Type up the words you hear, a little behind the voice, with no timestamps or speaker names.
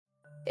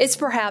It's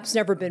perhaps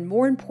never been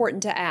more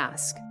important to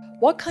ask,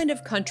 what kind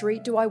of country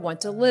do I want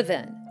to live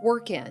in,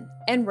 work in,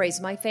 and raise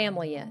my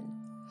family in?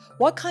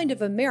 What kind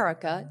of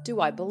America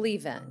do I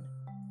believe in?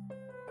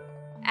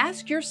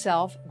 Ask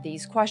yourself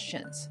these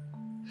questions.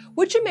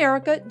 Which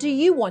America do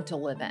you want to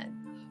live in?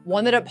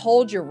 One that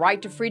upholds your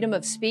right to freedom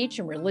of speech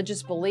and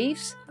religious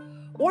beliefs?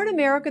 Or an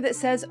America that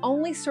says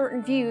only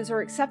certain views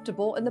are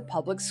acceptable in the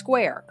public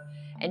square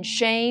and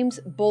shames,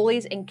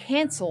 bullies, and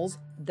cancels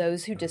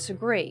those who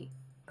disagree?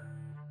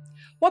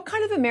 What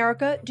kind of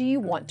America do you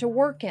want to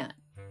work in?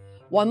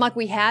 One like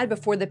we had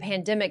before the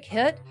pandemic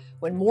hit,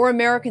 when more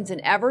Americans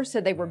than ever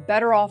said they were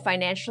better off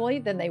financially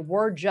than they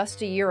were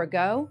just a year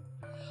ago?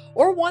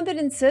 Or one that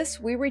insists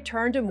we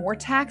return to more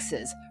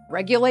taxes,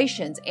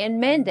 regulations, and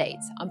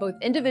mandates on both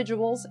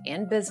individuals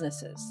and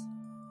businesses?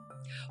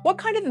 What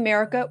kind of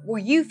America will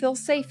you feel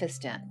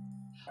safest in?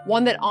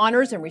 One that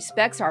honors and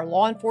respects our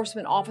law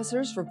enforcement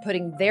officers for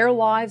putting their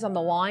lives on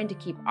the line to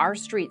keep our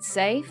streets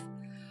safe?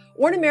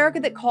 Or an America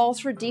that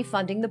calls for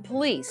defunding the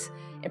police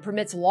and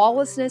permits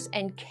lawlessness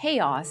and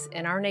chaos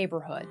in our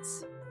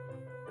neighborhoods?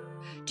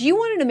 Do you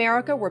want an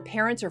America where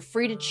parents are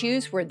free to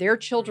choose where their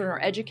children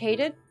are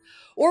educated?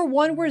 Or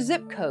one where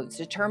zip codes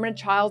determine a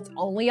child's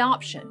only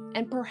option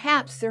and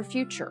perhaps their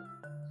future?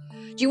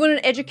 Do you want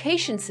an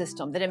education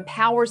system that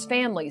empowers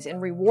families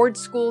and rewards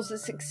schools that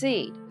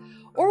succeed?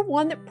 Or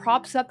one that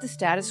props up the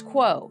status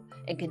quo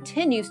and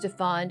continues to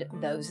fund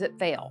those that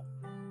fail?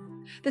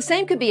 The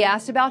same could be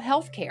asked about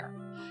health care.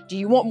 Do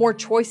you want more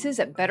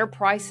choices at better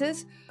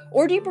prices?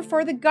 Or do you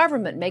prefer the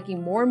government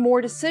making more and more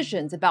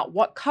decisions about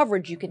what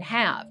coverage you can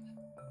have,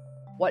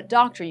 what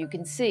doctor you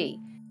can see,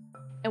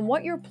 and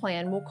what your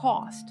plan will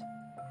cost?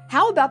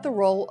 How about the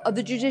role of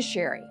the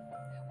judiciary?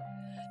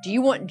 Do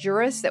you want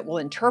jurists that will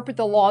interpret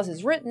the laws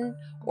as written,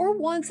 or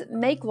ones that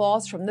make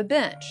laws from the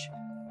bench?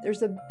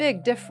 There's a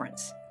big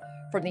difference.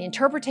 From the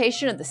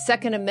interpretation of the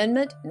Second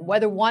Amendment and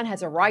whether one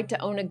has a right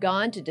to own a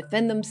gun to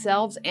defend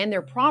themselves and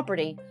their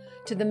property,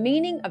 to the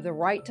meaning of the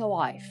right to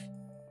life.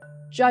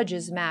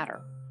 Judges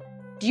matter.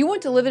 Do you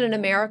want to live in an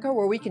America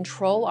where we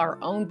control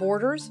our own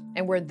borders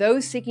and where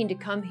those seeking to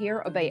come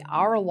here obey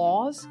our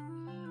laws?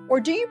 Or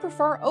do you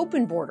prefer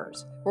open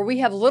borders, where we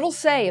have little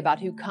say about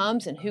who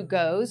comes and who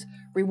goes,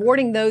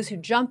 rewarding those who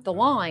jump the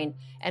line,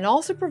 and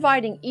also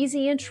providing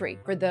easy entry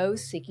for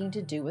those seeking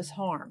to do us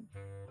harm?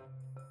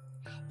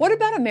 What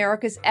about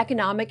America's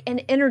economic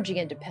and energy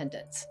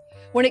independence?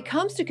 When it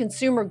comes to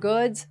consumer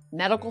goods,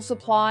 medical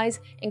supplies,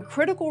 and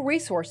critical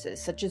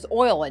resources such as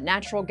oil and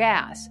natural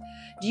gas,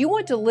 do you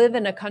want to live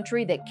in a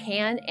country that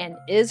can and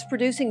is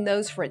producing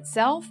those for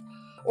itself,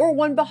 or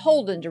one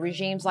beholden to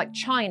regimes like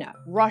China,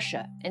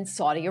 Russia, and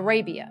Saudi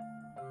Arabia?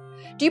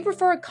 Do you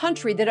prefer a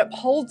country that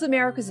upholds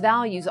America's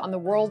values on the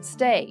world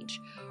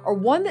stage, or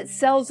one that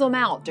sells them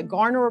out to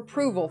garner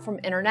approval from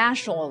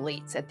international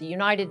elites at the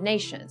United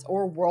Nations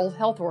or World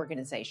Health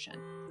Organization?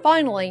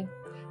 Finally,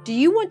 do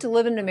you want to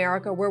live in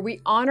America where we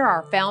honor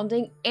our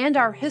founding and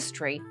our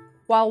history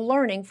while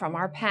learning from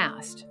our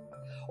past?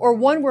 Or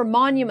one where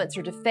monuments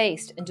are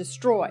defaced and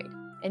destroyed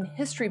and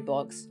history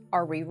books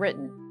are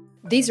rewritten?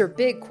 These are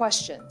big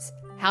questions.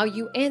 How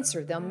you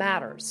answer them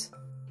matters.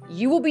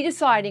 You will be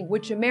deciding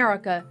which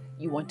America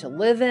you want to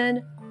live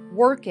in,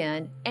 work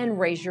in, and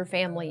raise your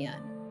family in.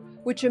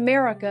 Which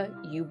America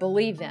you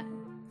believe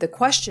in. The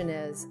question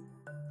is,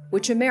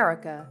 which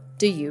America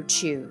do you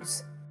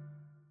choose?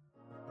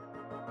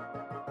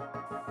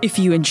 If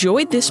you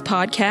enjoyed this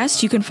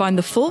podcast, you can find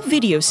the full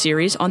video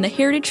series on the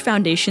Heritage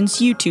Foundation's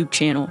YouTube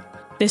channel.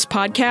 This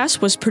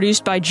podcast was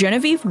produced by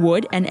Genevieve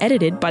Wood and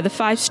edited by the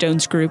Five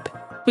Stones Group.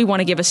 We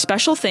want to give a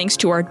special thanks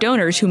to our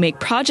donors who make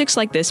projects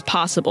like this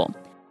possible.